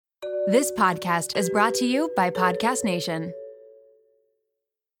This podcast is brought to you by Podcast Nation.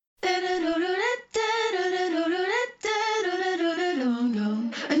 Welcome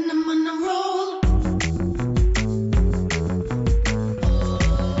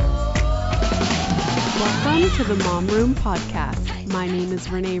to the Mom Room Podcast. My name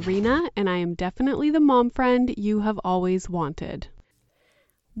is Renee Rena, and I am definitely the mom friend you have always wanted.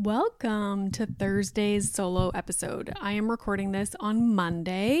 Welcome to Thursday's solo episode. I am recording this on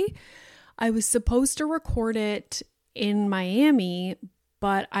Monday. I was supposed to record it in Miami,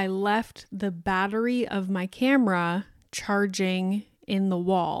 but I left the battery of my camera charging in the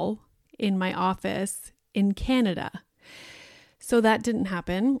wall in my office in Canada. So that didn't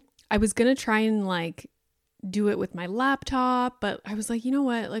happen. I was going to try and do it with my laptop, but I was like, you know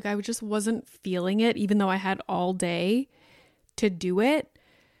what? I just wasn't feeling it, even though I had all day to do it.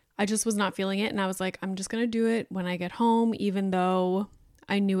 I just was not feeling it. And I was like, I'm just going to do it when I get home, even though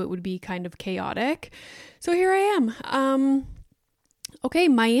I knew it would be kind of chaotic. So here I am. Okay,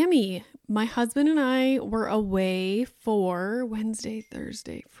 Miami. My husband and I were away for Wednesday,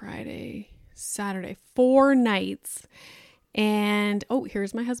 Thursday, Friday, Saturday, 4 nights. And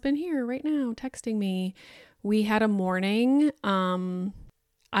here's my husband here right now texting me. We had a morning.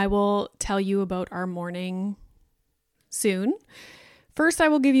 I will tell you about our morning soon. First, I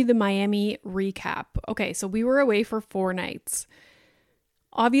will give you the Miami recap. Okay, so we were away for 4 nights.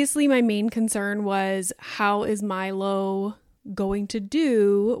 Obviously, my main concern was, how is Milo going to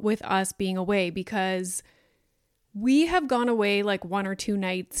do with us being away? Because we have gone away 1 or 2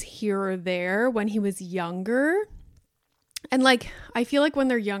 nights here or there when he was younger. And I feel like when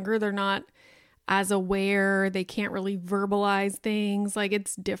they're younger, they're not as aware. They can't really verbalize things.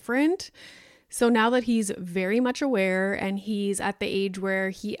 It's different. So now that he's very much aware and he's at the age where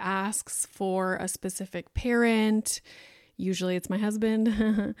he asks for a specific parent, usually it's my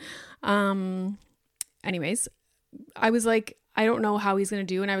husband. Anyways, I was like, I don't know how he's going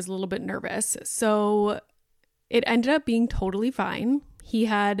to do. And I was a little bit nervous. So it ended up being totally fine. He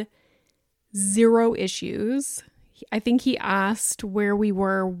had 0 issues. I think he asked where we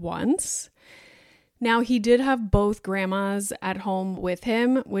were once. Now, he did have both grandmas at home with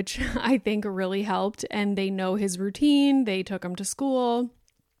him, which I think really helped. And they know his routine. They took him to school.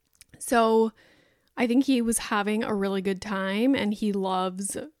 So I think he was having a really good time and he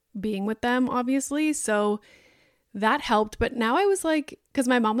loves being with them, obviously. So that helped. But now I was because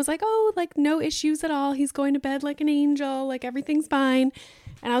my mom was no issues at all. He's going to bed like an angel. Everything's fine.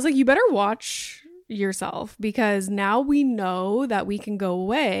 And I was like, you better watch yourself, because now we know that we can go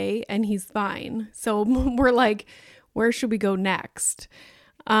away and he's fine. So we're like, where should we go next?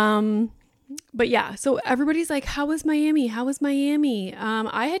 But yeah, so everybody's like, how was Miami? How was Miami?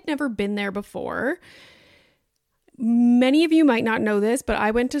 I had never been there before. Many of you might not know this, but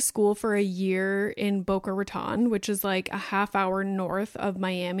I went to school for a year in Boca Raton, which is a half hour north of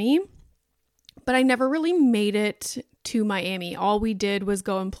Miami. But I never really made it to Miami. All we did was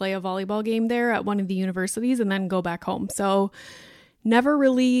go and play a volleyball game there at one of the universities and then go back home. So never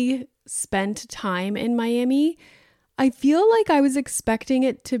really spent time in Miami. I feel like I was expecting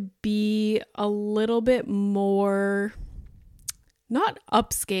it to be a little bit more, not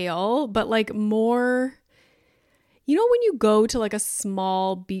upscale, but more, when you go to a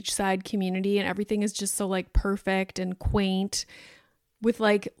small beachside community and everything is just so perfect and quaint, with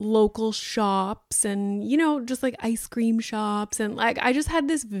local shops and, just ice cream shops. And I just had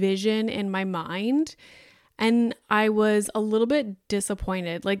this vision in my mind and I was a little bit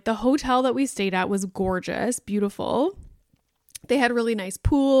disappointed. The hotel that we stayed at was gorgeous, beautiful. They had really nice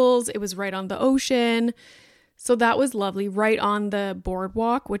pools. It was right on the ocean. So that was lovely, right on the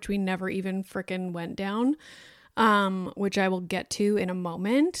boardwalk, which we never even frickin' went down, which I will get to in a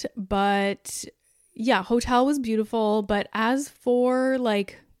moment. But yeah, hotel was beautiful, but as for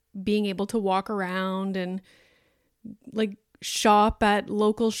being able to walk around and shop at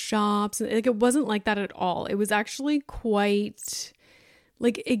local shops, it wasn't like that at all. It was actually quite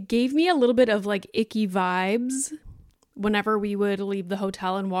it gave me a little bit of icky vibes whenever we would leave the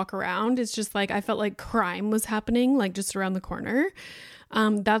hotel and walk around. It's just I felt like crime was happening just around the corner.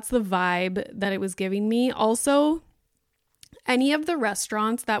 That's the vibe that it was giving me. Also, any of the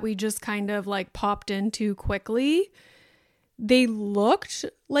restaurants that we just kind of popped into quickly, they looked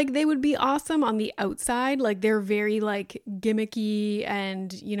like they would be awesome on the outside. They're very gimmicky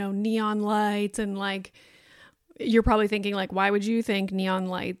and, neon lights and you're probably thinking why would you think neon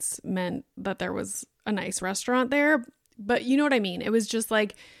lights meant that there was a nice restaurant there? But you know what I mean? It was just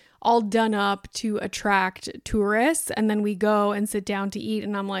all done up to attract tourists. And then we go and sit down to eat.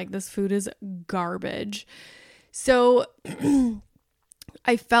 And I'm like, this food is garbage. So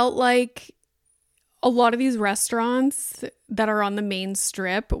I felt like a lot of these restaurants that are on the main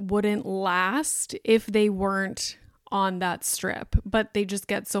strip wouldn't last if they weren't on that strip, but they just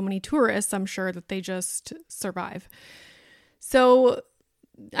get so many tourists, I'm sure that they just survive. So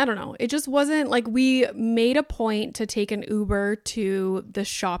I don't know. It just wasn't like, we made a point to take an Uber to the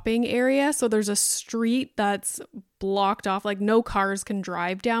shopping area. So there's a street that's blocked off, like no cars can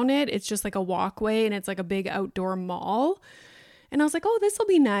drive down it. It's just like a walkway and it's like a big outdoor mall. And I was like, oh, this will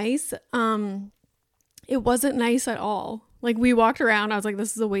be nice. It wasn't nice at all. Like we walked around, I was like,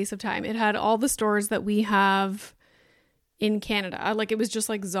 this is a waste of time. It had all the stores that we have in Canada. Like it was just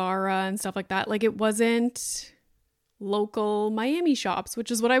like Zara and stuff like that. Like it wasn't local Miami shops, which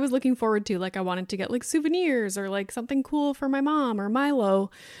is what I was looking forward to. Like I wanted to get like souvenirs or like something cool for my mom or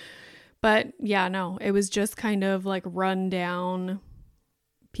Milo. But yeah, no, it was just kind of like run down,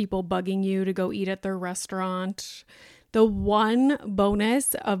 people bugging you to go eat at their restaurant. The one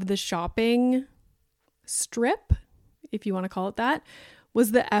bonus of the shopping strip, if you want to call it that,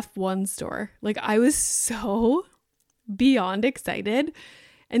 was the F1 store. Like I was so beyond excited.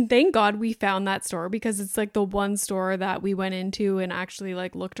 And thank God we found that store, because it's like the one store that we went into and actually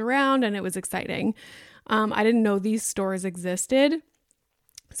like looked around, and it was exciting. I didn't know these stores existed.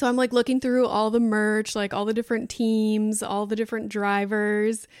 So I'm like looking through all the merch, like all the different teams, all the different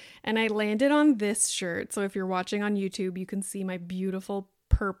drivers, and I landed on this shirt. So if you're watching on YouTube, you can see my beautiful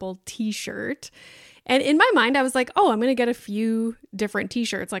purple t-shirt. And in my mind, I was like, oh, I'm going to get a few different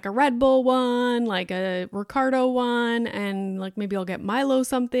t-shirts, like a Red Bull one, like a Ricardo one, and like maybe I'll get Milo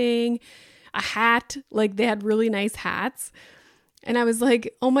something, a hat. Like they had really nice hats. And I was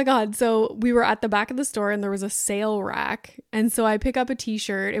like, oh my God. So we were at the back of the store and there was a sale rack. And so I pick up a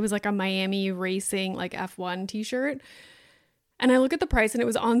t-shirt. It was like a Miami racing, like F1 t-shirt. And I look at the price and it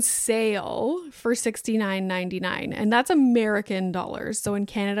was on sale for $69.99. And that's American dollars. So in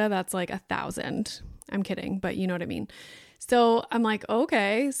Canada, that's like $1,000. I'm kidding, but you know what I mean. So I'm like,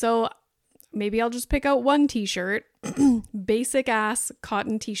 okay, so maybe I'll just pick out one t-shirt, basic ass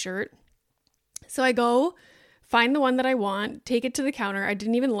cotton t-shirt. So I go find the one that I want, take it to the counter. I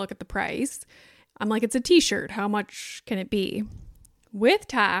didn't even look at the price. I'm like, it's a t-shirt. How much can it be? With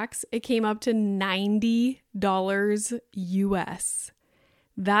tax, it came up to $90 US.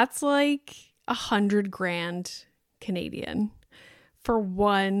 That's like $100,000 Canadian for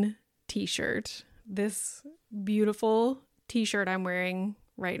one t-shirt. This beautiful t-shirt I'm wearing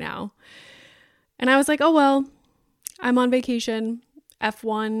right now. And I was like, oh, well, I'm on vacation.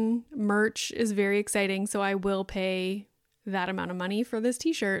 F1 merch is very exciting. So I will pay that amount of money for this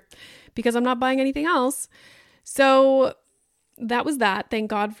t-shirt because I'm not buying anything else. So that was that. Thank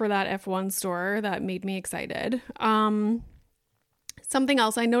God for that F1 store. That made me excited. Something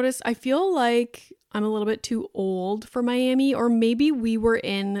else I noticed, I feel like I'm a little bit too old for Miami, or maybe we were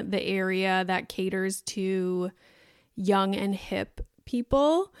in the area that caters to young and hip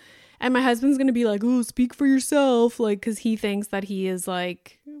people. And my husband's going to be like, oh, speak for yourself. Like, because he thinks that he is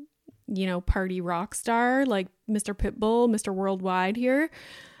like, you know, party rock star, like Mr. Pitbull, Mr. Worldwide here.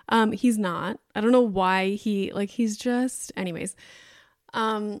 He's not. I don't know why he's just, anyways.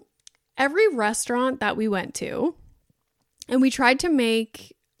 Every restaurant that we went to, and we tried to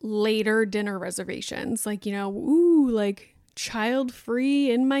make later dinner reservations, like, you know, ooh, like child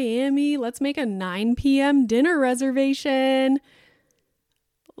free in Miami. Let's make a 9 p.m. dinner reservation.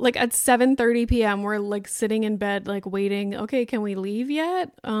 Like at 7:30 p.m. we're like sitting in bed, like waiting. Okay, can we leave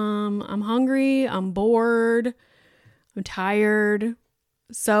yet? I'm hungry. I'm bored. I'm tired.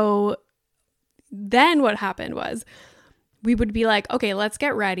 So then what happened was we would be like, okay, let's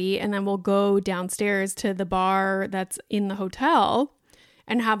get ready. And then we'll go downstairs to the bar that's in the hotel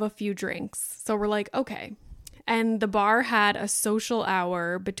and have a few drinks. So we're like, okay. And the bar had a social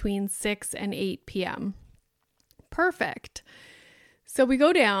hour between 6 and 8 p.m. Perfect. So we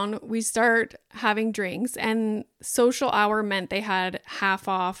go down, we start having drinks, and social hour meant they had half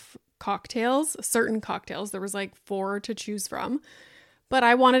off cocktails, certain cocktails. There was like 4 to choose from, but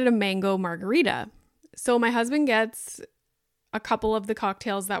I wanted a mango margarita. So my husband gets a couple of the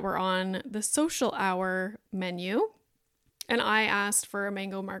cocktails that were on the social hour menu, and I asked for a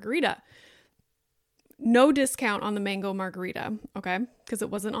mango margarita. No discount on the mango margarita, okay? Because it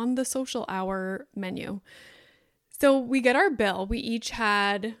wasn't on the social hour menu. So we get our bill. We each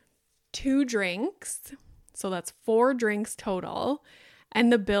had 2 drinks. So that's 4 drinks total.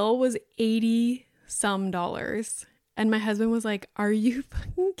 And the bill was $80 some. And my husband was like, are you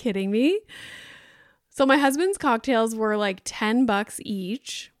fucking kidding me? So my husband's cocktails were like $10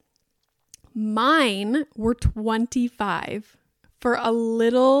 each. Mine were $25 for a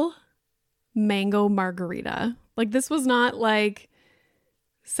little mango margarita. Like this was not like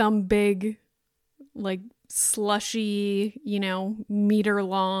some big, like slushy, meter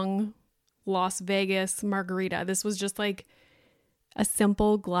long Las Vegas margarita. This was just like a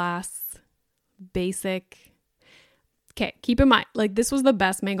simple glass, basic. Okay, keep in mind, like this was the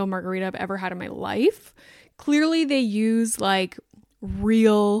best mango margarita I've ever had in my life. Clearly they use like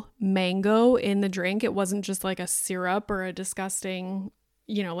real mango in the drink. It wasn't just like a syrup or a disgusting,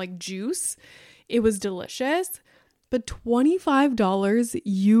 like juice. It was delicious. But $25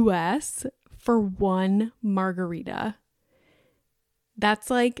 US for one margarita. That's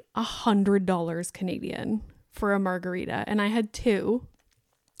like $100 Canadian for a margarita. And I had 2.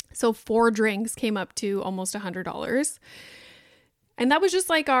 So 4 drinks came up to almost $100. And that was just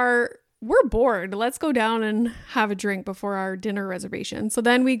like we're bored. Let's go down and have a drink before our dinner reservation. So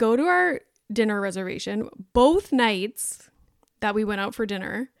then we go to our dinner reservation. Both nights that we went out for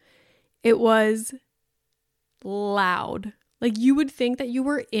dinner, it was loud. Like you would think that you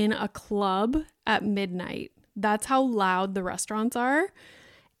were in a club at midnight. That's how loud the restaurants are.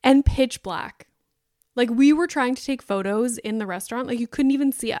 And pitch black. Like we were trying to take photos in the restaurant. Like you couldn't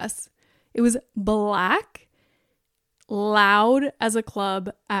even see us. It was black, loud as a club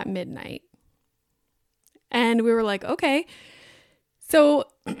at midnight. And we were like, okay. So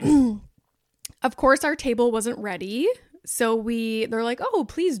of course our table wasn't ready. So they're like, oh,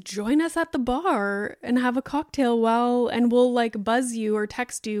 please join us at the bar and have a cocktail and we'll like buzz you or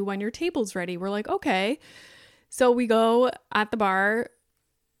text you when your table's ready. We're like, okay. So we go at the bar,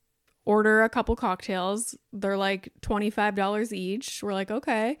 order a couple cocktails. They're like $25 each. We're like,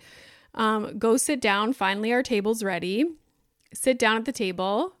 okay. Go sit down. Finally, our table's ready. Sit down at the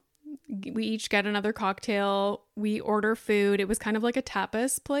table. We each get another cocktail. We order food. It was kind of like a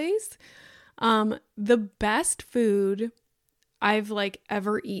tapas place. The best food I've like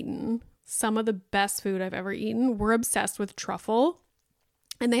ever eaten. Some of the best food I've ever eaten. We're obsessed with truffle.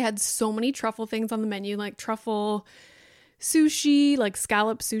 And they had so many truffle things on the menu, like truffle sushi, like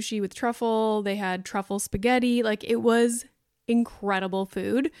scallop sushi with truffle. They had truffle spaghetti. Like it was incredible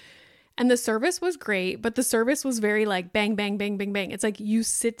food. And the service was great, but the service was very like bang, bang, bang, bang, bang. It's like you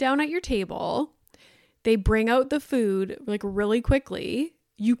sit down at your table. They bring out the food like really quickly.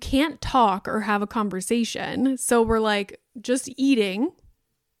 You can't talk or have a conversation. So we're like just eating.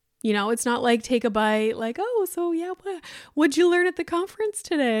 It's not like take a bite, like, oh, so yeah, what'd you learn at the conference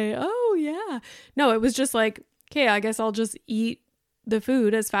today? Oh, yeah. No, it was just like, okay, I guess I'll just eat the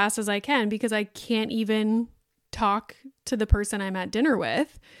food as fast as I can because I can't even talk to the person I'm at dinner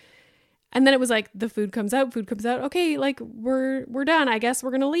with. And then it was like, the food comes out. Okay, like we're done. I guess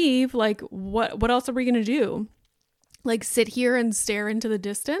we're going to leave. Like, what else are we going to do? Like sit here and stare into the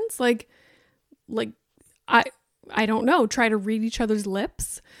distance? Like I don't know, try to read each other's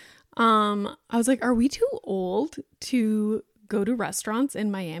lips. I was like, are we too old to go to restaurants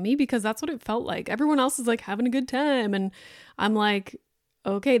in Miami? Because that's what it felt like. Everyone else is like having a good time. And I'm like,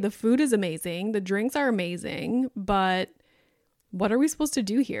 okay, the food is amazing. The drinks are amazing, but what are we supposed to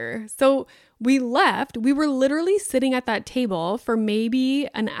do here? So we left. We were literally sitting at that table for maybe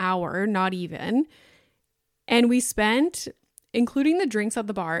an hour, not even. And we spent, including the drinks at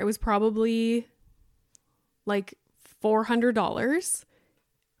the bar, it was probably like $400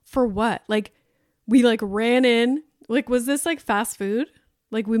 for what? Like we like ran in, like was this like fast food?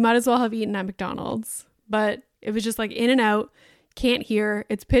 Like we might as well have eaten at McDonald's, but it was just like in and out, can't hear,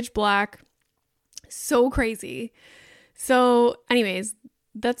 it's pitch black, so crazy. So anyways,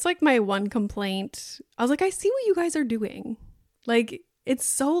 that's like my one complaint. I was like, I see what you guys are doing. Like it's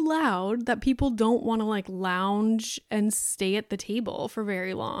so loud that people don't want to like lounge and stay at the table for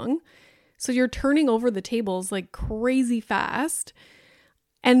very long. So you're turning over the tables like crazy fast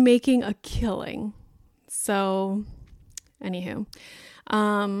and making a killing. So anywho,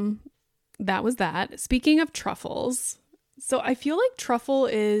 that was that. Speaking of truffles, so I feel like truffle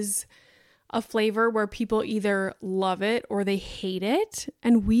is a flavor where people either love it or they hate it.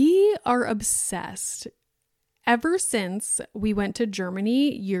 And we are obsessed ever since we went to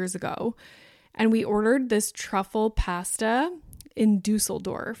Germany years ago. And we ordered this truffle pasta in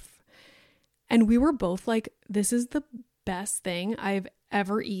Dusseldorf. And we were both like, this is the best thing I've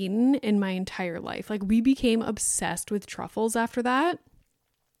ever eaten in my entire life. Like we became obsessed with truffles after that.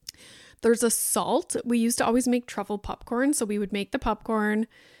 There's a salt. We used to always make truffle popcorn. So we would make the popcorn,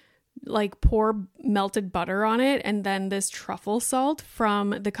 like pour melted butter on it, and then this truffle salt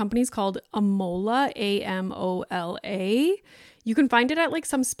from the company's called Amola, Amola. You can find it at like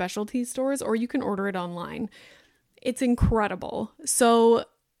some specialty stores or you can order it online. It's incredible. So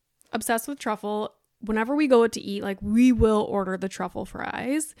obsessed with truffle. Whenever we go out to eat, like we will order the truffle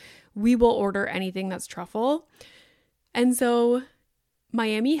fries. We will order anything that's truffle. And so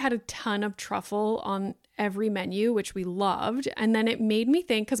Miami had a ton of truffle on every menu, which we loved. And then it made me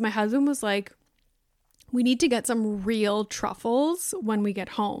think, because my husband was like, we need to get some real truffles when we get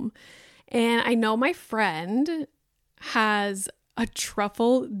home. And I know my friend has a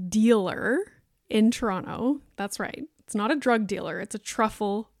truffle dealer in Toronto. That's right. It's not a drug dealer. It's a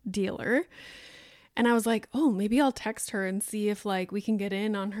truffle dealer. And I was like, oh, maybe I'll text her and see if like we can get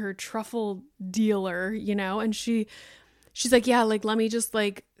in on her truffle dealer, you know? And she's like, yeah, like, let me just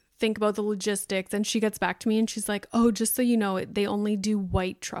like think about the logistics. And she gets back to me and she's like, oh, just so you know, they only do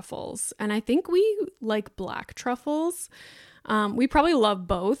white truffles. And I think we like black truffles. We probably love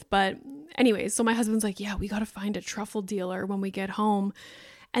both, but anyways, so my husband's like, yeah, we got to find a truffle dealer when we get home.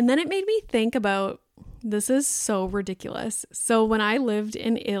 And then it made me think about, this is so ridiculous. So when I lived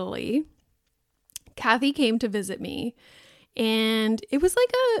in Italy, Kathy came to visit me, and it was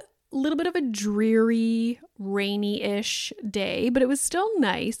like a little bit of a dreary, rainy-ish day, but it was still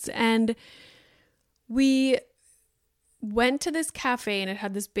nice. And we went to this cafe, and it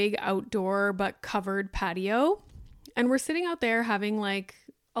had this big outdoor but covered patio. And we're sitting out there having like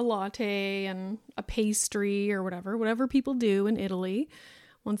a latte and a pastry or whatever people do in Italy.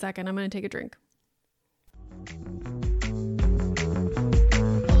 One second, I'm going to take a drink.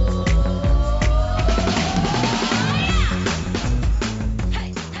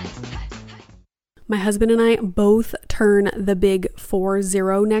 My husband and I both turn the big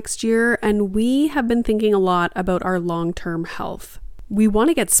 40 next year, and we have been thinking a lot about our long-term health. We want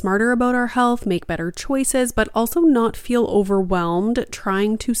to get smarter about our health, make better choices, but also not feel overwhelmed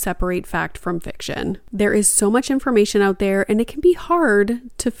trying to separate fact from fiction. There is so much information out there, and it can be hard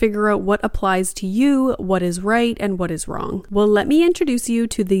to figure out what applies to you, what is right, and what is wrong. Well, let me introduce you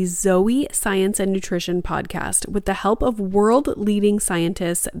to the Zoe Science and Nutrition podcast. With the help of world-leading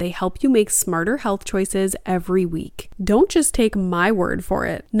scientists, they help you make smarter health choices every week. Don't just take my word for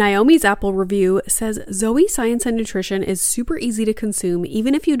it. Naomi's Apple review says Zoe Science and Nutrition is super easy to consume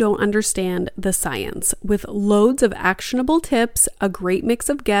even if you don't understand the science, with loads of actionable tips, a great mix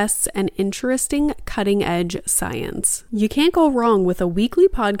of guests, and interesting cutting-edge science. You can't go wrong with a weekly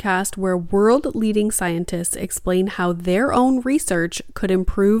podcast where world-leading scientists explain how their own research could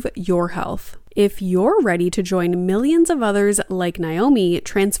improve your health. If you're ready to join millions of others like Naomi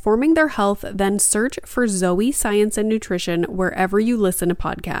transforming their health, then search for Zoe Science and Nutrition wherever you listen to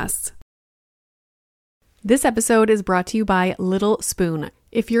podcasts. This episode is brought to you by Little Spoon.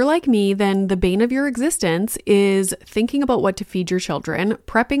 If you're like me, then the bane of your existence is thinking about what to feed your children,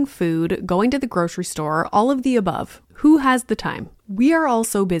 prepping food, going to the grocery store, all of the above. Who has the time? We are all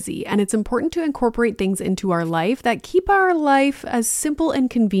so busy, and it's important to incorporate things into our life that keep our life as simple and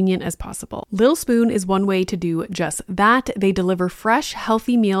convenient as possible. Little Spoon is one way to do just that. They deliver fresh,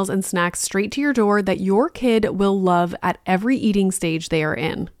 healthy meals and snacks straight to your door that your kid will love at every eating stage they are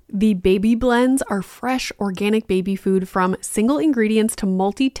in. The baby blends are fresh, organic baby food from single ingredients to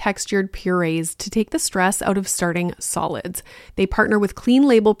multi-textured purees to take the stress out of starting solids. They partner with Clean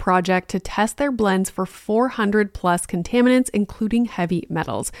Label Project to test their blends for 400 plus contaminants, including heavy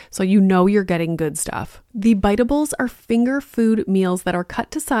metals, so you know you're getting good stuff. The Biteables are finger food meals that are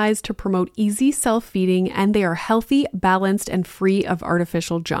cut to size to promote easy self-feeding, and they are healthy, balanced, and free of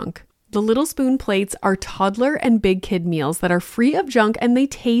artificial junk. The Little Spoon plates are toddler and big kid meals that are free of junk, and they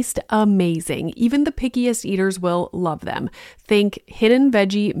taste amazing. Even the pickiest eaters will love them. Think hidden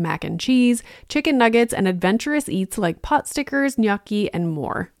veggie mac and cheese, chicken nuggets, and adventurous eats like pot stickers, gnocchi, and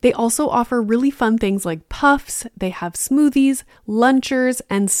more. They also offer really fun things like puffs. They have smoothies, lunchers,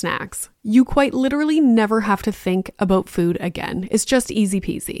 and snacks. You quite literally never have to think about food again. It's just easy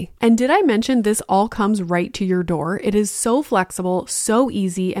peasy. And did I mention this all comes right to your door? It is so flexible, so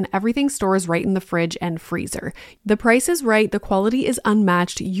easy, and everything stores right in the fridge and freezer. The price is right, the quality is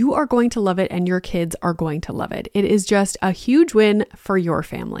unmatched. You are going to love it, and your kids are going to love it. It is just a huge win for your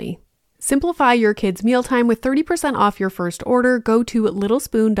family. Simplify your kids' mealtime with 30% off your first order. Go to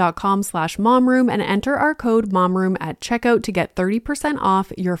littlespoon.com/momroom and enter our code momroom at checkout to get 30%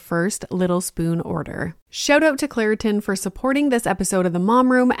 off your first Little Spoon order. Shout out to Claritin for supporting this episode of the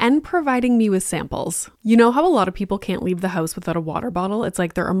Mom Room and providing me with samples. You know how a lot of people can't leave the house without a water bottle? It's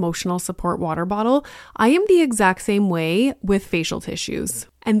like their emotional support water bottle. I am the exact same way with facial tissues.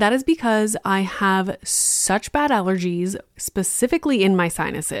 And that is because I have such bad allergies, specifically in my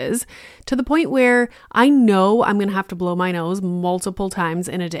sinuses, to the point where I know I'm going to have to blow my nose multiple times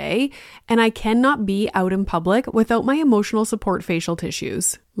in a day, and I cannot be out in public without my emotional support facial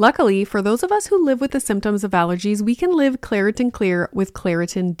tissues. Luckily, for those of us who live with the symptoms symptoms of allergies, we can live Claritin Clear with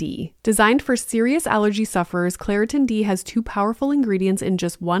Claritin D. Designed for serious allergy sufferers, Claritin D has 2 powerful ingredients in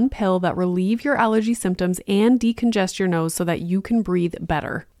just one pill that relieve your allergy symptoms and decongest your nose so that you can breathe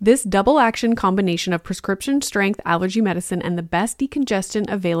better. This double action combination of prescription strength allergy medicine and the best decongestant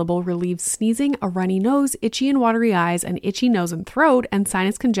available relieves sneezing, a runny nose, itchy and watery eyes, an itchy nose and throat, and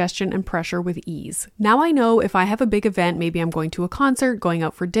sinus congestion and pressure with ease. Now I know if I have a big event, maybe I'm going to a concert, going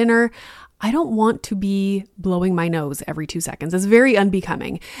out for dinner, I don't want to be blowing my nose every 2 seconds. It's very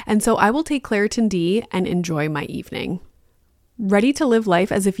unbecoming. And so I will take Claritin D and enjoy my evening. Ready to live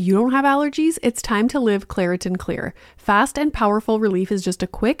life as if you don't have allergies? It's time to live Claritin Clear. Fast and powerful relief is just a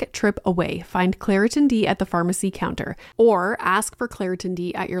quick trip away. Find Claritin D at the pharmacy counter or ask for Claritin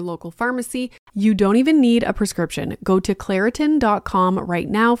D at your local pharmacy. You don't even need a prescription. Go to Claritin.com right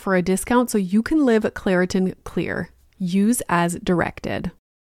now for a discount so you can live Claritin Clear. Use as directed.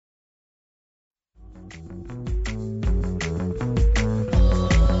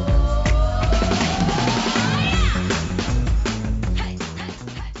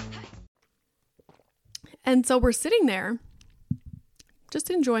 And so we're sitting there just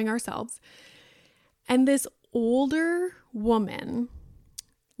enjoying ourselves. And this older woman,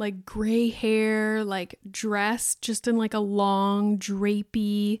 like gray hair, like dressed just in like a long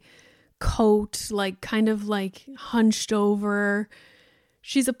drapey coat, like kind of like hunched over.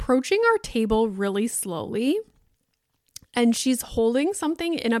 She's approaching our table really slowly. And she's holding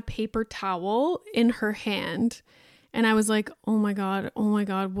something in a paper towel in her hand. And I was like, oh my God,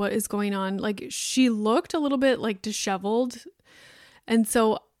 what is going on? Like, she looked a little bit like disheveled. And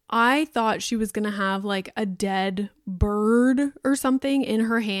so I thought she was going to have like a dead bird or something in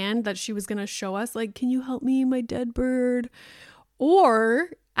her hand that she was going to show us. Like, can you help me, my dead bird? Or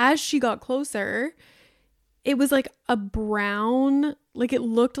as she got closer, it was like a brown, like it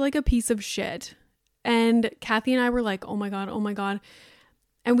looked like a piece of shit. And Kathy and I were like, oh my God.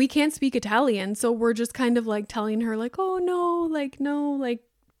 And we can't speak Italian. So we're just kind of like telling her like, oh no, like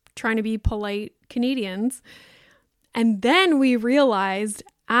trying to be polite Canadians. And then we realized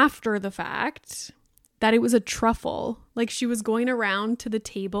after the fact that it was a truffle. Like she was going around to the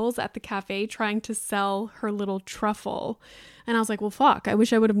tables at the cafe trying to sell her little truffle. And I was like, well, fuck, I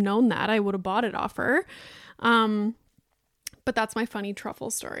wish I would have known that. I would have bought it off her. But that's my funny truffle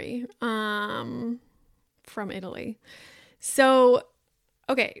story from Italy. So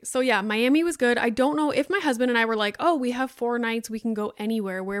okay, so yeah, Miami was good. I don't know if my husband and I were like, oh, we have 4 nights, we can go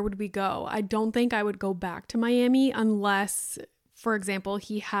anywhere. Where would we go? I don't think I would go back to Miami unless, for example,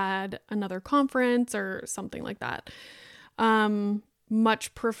 he had another conference or something like that.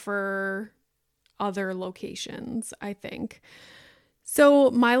 Much prefer other locations, I think.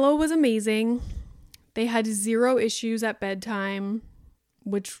 So Milo was amazing. They had 0 issues at bedtime,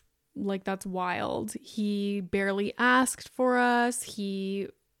 which like that's wild. He barely asked for us. He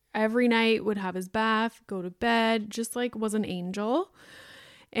every night would have his bath, go to bed, just like was an angel.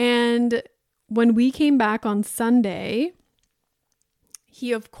 And when we came back on Sunday,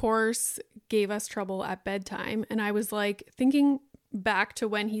 he of course gave us trouble at bedtime. And I was like thinking back to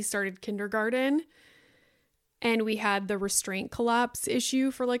when he started kindergarten and we had the restraint collapse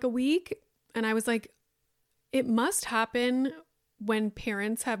issue for like a week. And I was like, it must happen when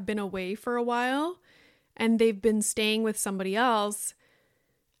parents have been away for a while and they've been staying with somebody else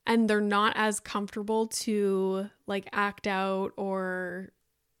and they're not as comfortable to like act out or,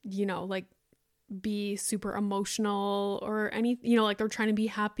 you know, like be super emotional or any, you know, like they're trying to be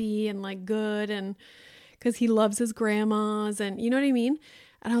happy and like good and because he loves his grandmas and you know what I mean?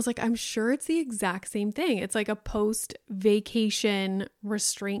 And I was like, I'm sure it's the exact same thing. It's like a post-vacation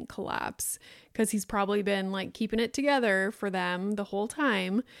restraint collapse because he's probably been like keeping it together for them the whole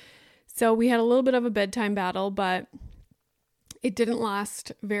time. So we had a little bit of a bedtime battle, but it didn't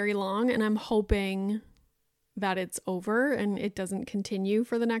last very long. And I'm hoping that it's over and it doesn't continue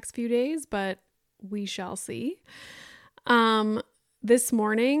for the next few days, but we shall see. This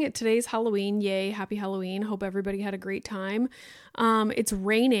morning, today's Halloween. Yay, happy Halloween. Hope everybody had a great time. It's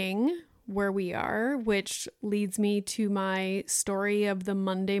raining where we are, which leads me to my story of the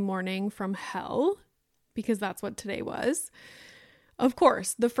Monday morning from hell, because that's what today was. Of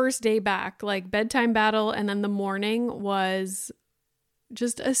course, the first day back, like bedtime battle, and then the morning was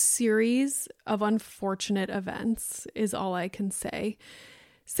just a series of unfortunate events is all I can say.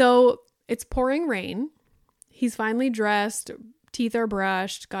 So it's pouring rain. He's finally dressed. Teeth are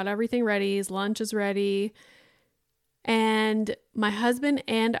brushed, got everything ready, his lunch is ready. And my husband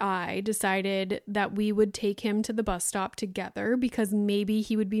and I decided that we would take him to the bus stop together because maybe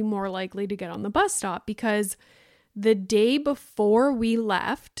he would be more likely to get on the bus stop because the day before we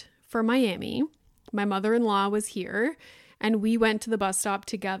left for Miami, my mother-in-law was here and we went to the bus stop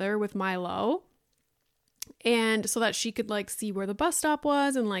together with Milo. And so that she could like see where the bus stop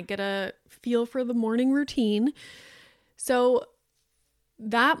was and like get a feel for the morning routine. So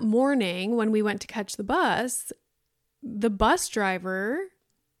that morning when we went to catch the bus driver,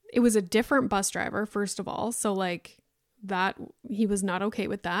 it was a different bus driver, first of all. So like that, he was not okay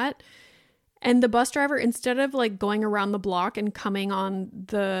with that. And the bus driver, instead of like going around the block and coming on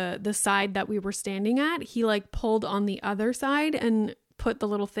the side that we were standing at, he like pulled on the other side and put the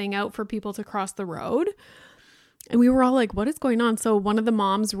little thing out for people to cross the road. And we were all like, what is going on? So one of the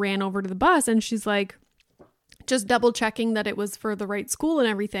moms ran over to the bus and she's like, just double checking that it was for the right school and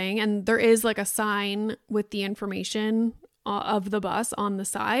everything. And there is like a sign with the information of the bus on the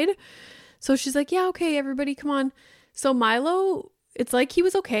side. So she's like, yeah, okay, everybody come on. So Milo, it's like he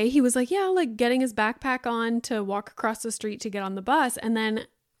was okay. He was like, yeah, like getting his backpack on to walk across the street to get on the bus. And then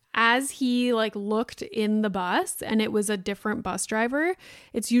as he like looked in the bus and it was a different bus driver,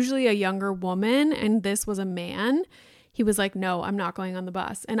 it's usually a younger woman and this was a man. He was like, no, I'm not going on the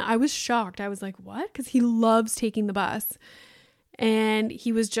bus. And I was shocked. I was like, what? Because he loves taking the bus. And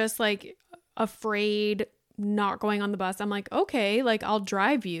he was just like afraid not going on the bus. I'm like, okay, like I'll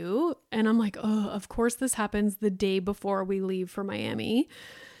drive you. And I'm like, oh, of course this happens the day before we leave for Miami.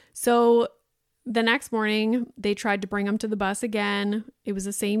 So the next morning they tried to bring him to the bus again. It was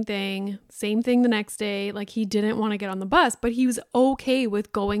the same thing the next day. Like he didn't want to get on the bus, but he was okay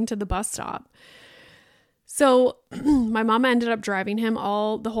with going to the bus stop. So my mama ended up driving him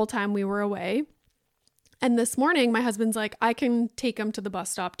the whole time we were away. And this morning, my husband's like, I can take him to the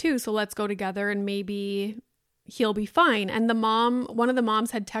bus stop too. So let's go together and maybe he'll be fine. And one of the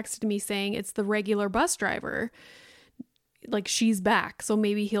moms had texted me saying it's the regular bus driver. Like she's back. So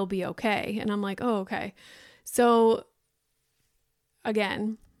maybe he'll be okay. And I'm like, oh, okay. So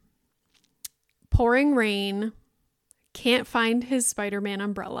again, pouring rain, can't find his Spider-Man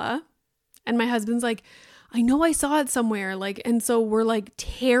umbrella. And my husband's like, I know I saw it somewhere. Like, and so we're like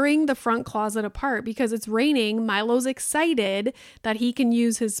tearing the front closet apart because it's raining. Milo's excited that he can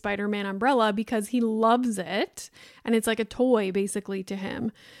use his Spider-Man umbrella because he loves it. And it's like a toy basically to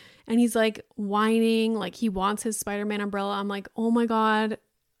him. And he's like whining, like he wants his Spider-Man umbrella. I'm like, oh my God,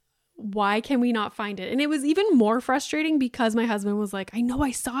 why can we not find it? And it was even more frustrating because my husband was like, I know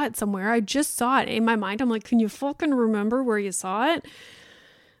I saw it somewhere. I just saw it. In my mind, I'm like, can you fucking remember where you saw it?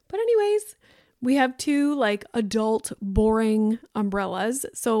 But anyways, we have 2 like adult boring umbrellas.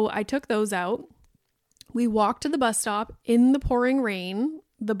 So I took those out. We walked to the bus stop in the pouring rain.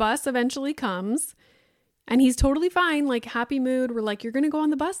 The bus eventually comes and he's totally fine, like happy mood. We're like, you're going to go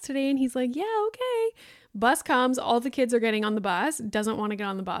on the bus today. And he's like, yeah, okay. Bus comes. All the kids are getting on the bus. Doesn't want to get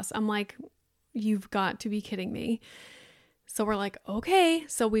on the bus. I'm like, you've got to be kidding me. So we're like, okay.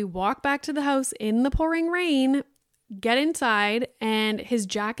 So we walk back to the house in the pouring rain, get inside, and his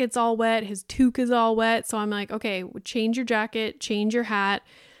jacket's all wet. His toque is all wet. So I'm like, okay, change your jacket, change your hat,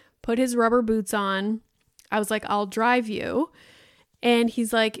 put his rubber boots on. I was like, I'll drive you. And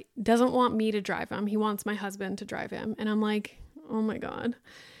he's like, doesn't want me to drive him. He wants my husband to drive him. And I'm like, oh my God.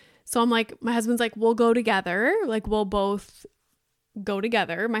 So I'm like, my husband's like, we'll go together. Like we'll both go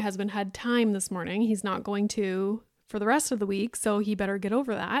together. My husband had time this morning. He's not going to for the rest of the week. So he better get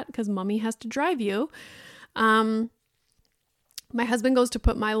over that because mommy has to drive you. My husband goes to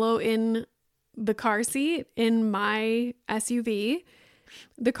put Milo in the car seat in my SUV.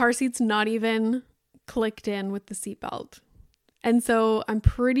 The car seat's not even clicked in with the seatbelt. And so I'm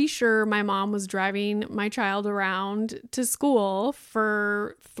pretty sure my mom was driving my child around to school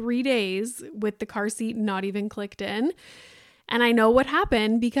for 3 days with the car seat not even clicked in. And I know what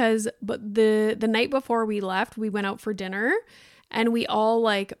happened because the night before we left, we went out for dinner. And we all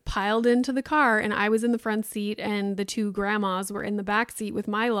like piled into the car and I was in the front seat and the 2 grandmas were in the back seat with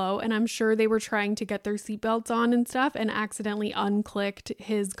Milo. And I'm sure they were trying to get their seatbelts on and stuff and accidentally unclicked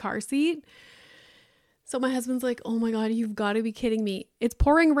his car seat. So my husband's like, oh my God, you've got to be kidding me. It's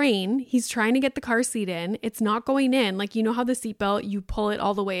pouring rain. He's trying to get the car seat in. It's not going in. Like, you know how the seatbelt, you pull it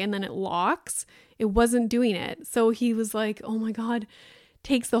all the way and then it locks? It wasn't doing it. So he was like, oh my God,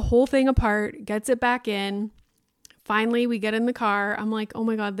 takes the whole thing apart, gets it back in. Finally, we get in the car. I'm like, oh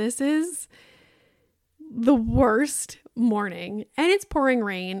my God, this is the worst morning. And it's pouring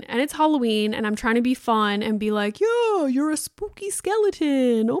rain and it's Halloween and I'm trying to be fun and be like, yo, you're a spooky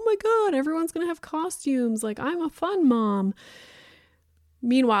skeleton. Oh my God, everyone's going to have costumes. Like, I'm a fun mom.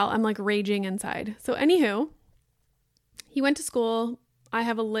 Meanwhile, I'm like raging inside. So anywho, he went to school. I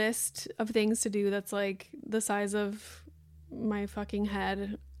have a list of things to do that's like the size of my fucking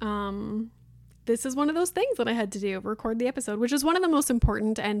head. this is one of those things that I had to do, record the episode, which is one of the most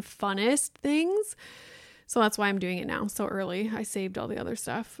important and funnest things. So that's why I'm doing it now so early. I saved all the other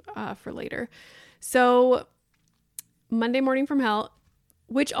stuff for later. So Monday morning from hell,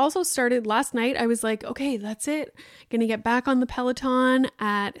 which also started last night. I was like, okay, that's it. Gonna get back on the Peloton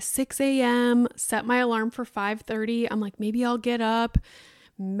at 6 a.m., set my alarm for 5:30. I'm like, maybe I'll get up,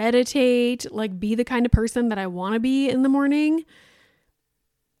 meditate, like be the kind of person that I want to be in the morning.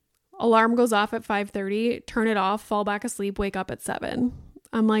 Alarm goes off at 5:30, turn it off, fall back asleep, wake up at 7.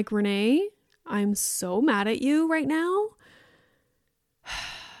 I'm like, Renee, I'm so mad at you right now.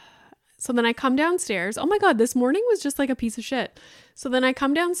 So then I come downstairs. Oh my God, this morning was just like a piece of shit. So then I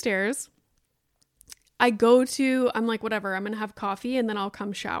come downstairs. I'm like, whatever, I'm going to have coffee and then I'll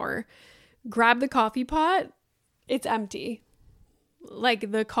come shower. Grab the coffee pot. It's empty.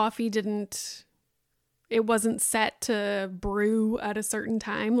 Like the coffee it wasn't set to brew at a certain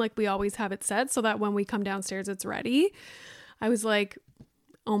time. Like we always have it set so that when we come downstairs, it's ready. I was like,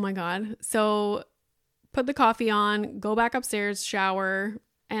 oh my God. So put the coffee on, go back upstairs, shower,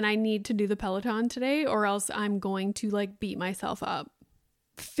 and I need to do the Peloton today or else I'm going to like beat myself up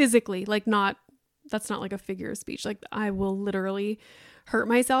physically. Like that's not like a figure of speech. Like I will literally hurt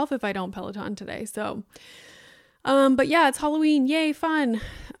myself if I don't Peloton today. So, but yeah, it's Halloween. Yay, fun.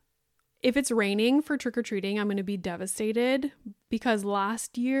 If it's raining for trick-or-treating, I'm going to be devastated because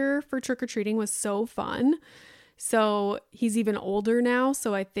last year for trick-or-treating was so fun. So he's even older now.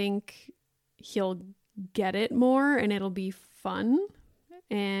 So I think he'll get it more and it'll be fun.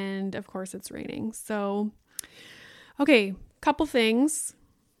 And of course it's raining. So, okay, couple things.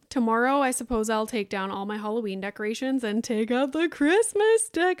 Tomorrow, I suppose I'll take down all my Halloween decorations and take out the Christmas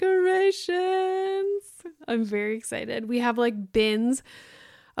decorations. I'm very excited. We have like bins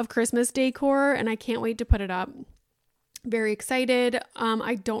of Christmas decor and I can't wait to put it up. Very excited.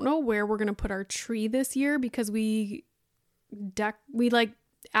 I don't know where we're going to put our tree this year because we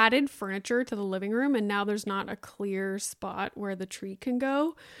added furniture to the living room and now there's not a clear spot where the tree can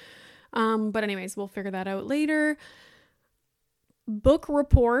go. But anyways, we'll figure that out later. Book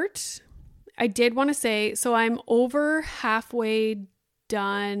report. I did want to say, so I'm over halfway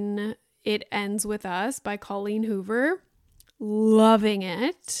done. It Ends With Us by Colleen Hoover. Loving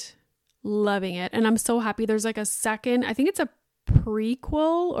it. And I'm so happy. There's like a second, I think it's a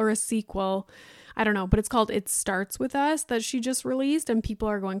prequel or a sequel. I don't know, but it's called It Starts With Us that she just released and people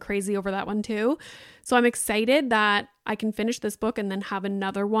are going crazy over that one too. So I'm excited that I can finish this book and then have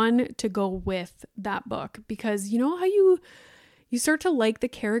another one to go with that book because you know how you start to like the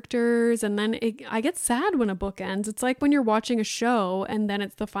characters and then I get sad when a book ends. It's like when you're watching a show and then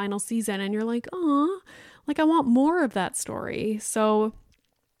it's the final season and you're like, oh, like I want more of that story. So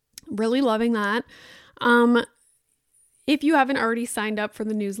really loving that. If you haven't already signed up for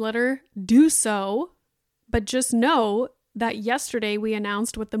the newsletter, do so. But just know that yesterday we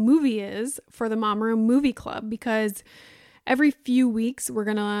announced what the movie is for the Mom Room Movie Club because every few weeks we're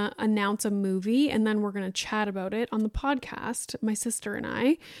going to announce a movie and then we're going to chat about it on the podcast, my sister and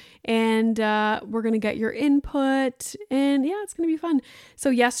I. And we're going to get your input and yeah, it's going to be fun.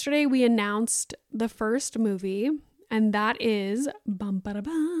 So yesterday we announced the first movie and that is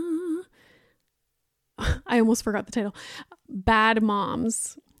I almost forgot the title. Bad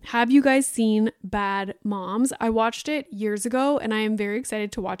Moms. Have you guys seen Bad Moms? I watched it years ago and I am very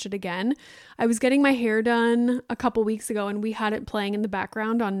excited to watch it again. I was getting my hair done a couple weeks ago and we had it playing in the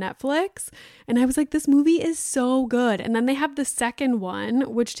background on Netflix. And I was like, this movie is so good. And then they have the second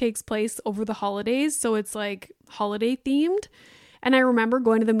one, which takes place over the holidays. So it's like holiday themed. And I remember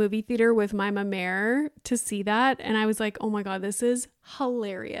going to the movie theater with my mare to see that. And I was like, oh my God, this is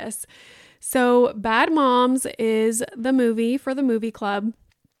hilarious. So Bad Moms is the movie for the movie club.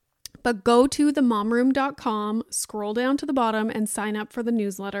 But go to themomroom.com, scroll down to the bottom and sign up for the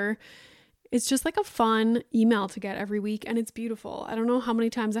newsletter. It's just like a fun email to get every week and it's beautiful. I don't know how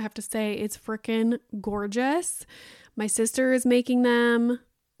many times I have to say it's freaking gorgeous. My sister is making them.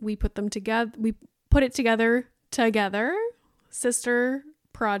 We put them together. We put it together. Sister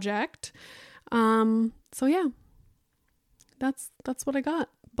project. So yeah, that's what I got.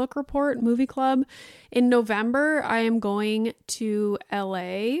 Book report, movie club. In November, I am going to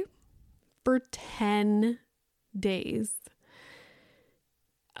LA for 10 days.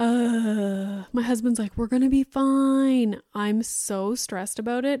 My husband's like, we're going to be fine. I'm so stressed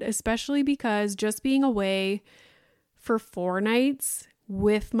about it, especially because just being away for 4 nights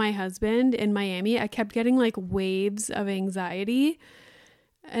with my husband in Miami, I kept getting like waves of anxiety.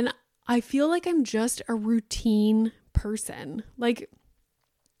 And I feel like I'm just a routine person. Like,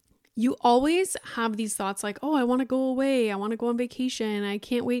 You always have these thoughts like, oh, I want to go away. I want to go on vacation. I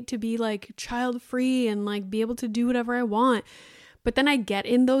can't wait to be like child free and like be able to do whatever I want. But then I get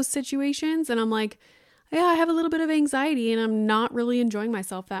in those situations and I'm like, yeah, I have a little bit of anxiety and I'm not really enjoying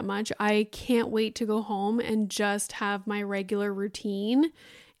myself that much. I can't wait to go home and just have my regular routine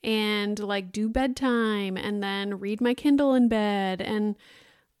and like do bedtime and then read my Kindle in bed and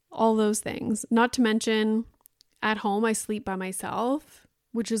all those things. Not to mention at home, I sleep by myself,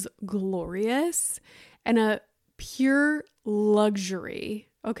 which is glorious and a pure luxury.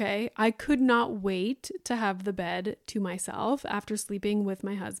 Okay. I could not wait to have the bed to myself after sleeping with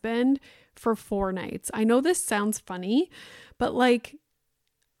my husband for 4 nights. I know this sounds funny, but like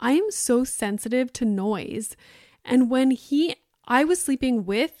I am so sensitive to noise. And when I was sleeping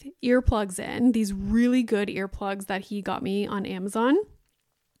with earplugs in, these really good earplugs that he got me on Amazon.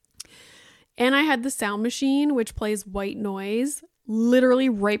 And I had the sound machine, which plays white noise, literally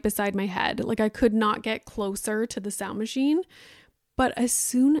right beside my head. Like I could not get closer to the sound machine. But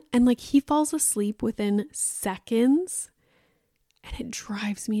like he falls asleep within seconds and it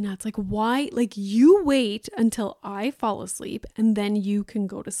drives me nuts. Like why? Like you wait until I fall asleep and then you can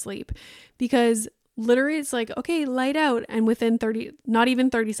go to sleep, because literally it's like, okay, light out. And within not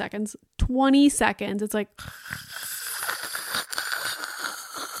even 30 seconds, 20 seconds, it's like,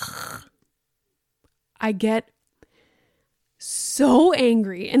 I get so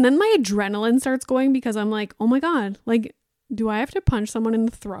angry. And then my adrenaline starts going because I'm like, oh my God, like, do I have to punch someone in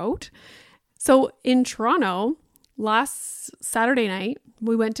the throat? So in Toronto, last Saturday night,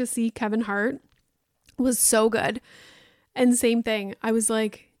 we went to see Kevin Hart. It was so good. And same thing. I was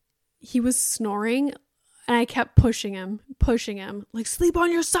like, he was snoring and I kept pushing him, like, sleep on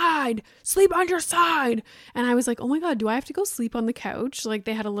your side. And I was like, oh my God, do I have to go sleep on the couch? Like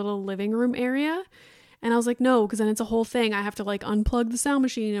they had a little living room area. And I was like, no, because then it's a whole thing. I have to like unplug the sound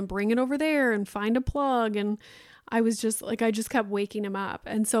machine and bring it over there and find a plug. And I was just like, I just kept waking him up.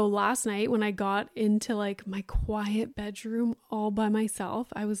 And so last night when I got into like my quiet bedroom all by myself,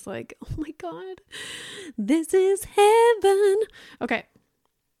 I was like, oh my God, this is heaven. Okay.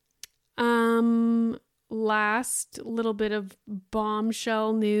 Last little bit of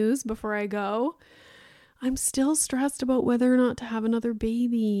bombshell news before I go. I'm still stressed about whether or not to have another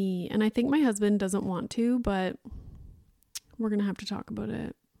baby. And I think my husband doesn't want to, but we're going to have to talk about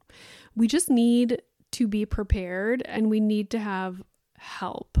it. We just need to be prepared and we need to have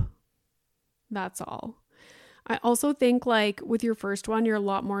help. That's all. I also think like with your first one, you're a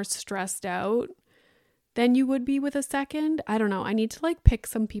lot more stressed out than you would be with a second. I don't know. I need to like pick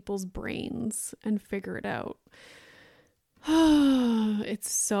some people's brains and figure it out.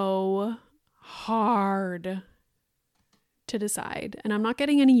 It's so hard to decide. And I'm not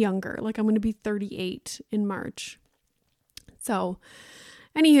getting any younger. Like I'm going to be 38 in March. So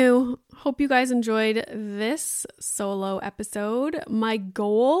anywho, hope you guys enjoyed this solo episode. My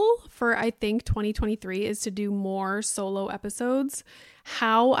goal for, I think, 2023 is to do more solo episodes.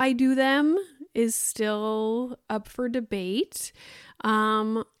 How I do them is still up for debate.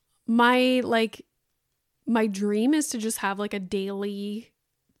 My dream is to just have like a daily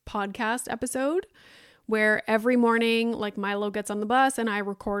podcast episode where every morning, like Milo gets on the bus and I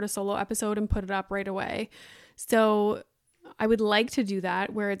record a solo episode and put it up right away. So I would like to do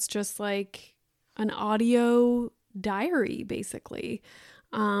that where it's just like an audio diary, basically.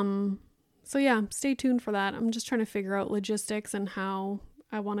 So yeah, stay tuned for that. I'm just trying to figure out logistics and how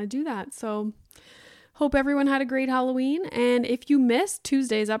I want to do that. So hope everyone had a great Halloween. And if you missed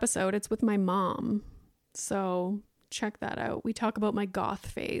Tuesday's episode, it's with my mom. So check that out. We talk about my goth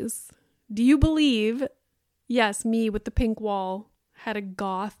phase. Do you believe, yes, me with the pink wall had a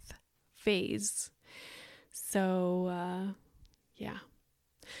goth phase. So, yeah.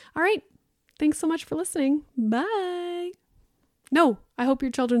 All right. Thanks so much for listening. Bye. No, I hope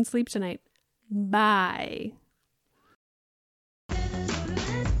your children sleep tonight. Bye.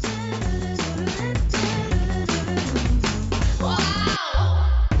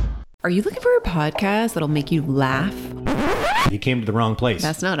 Are you looking for a podcast that'll make you laugh? You came to the wrong place.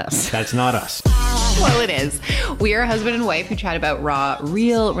 That's not us. That's not us. Well, it is. We are a husband and wife who chat about raw,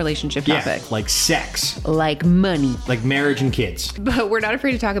 real relationship topics. Yeah, like sex. Like money. Like marriage and kids. But we're not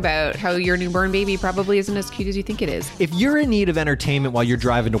afraid to talk about how your newborn baby probably isn't as cute as you think it is. If you're in need of entertainment while you're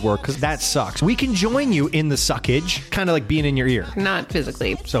driving to work, because that sucks, we can join you in the suckage, kind of like being in your ear. Not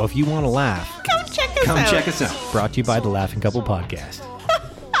physically. So if you want to laugh, Come check us out. Brought to you by the Laughing Couple Podcast.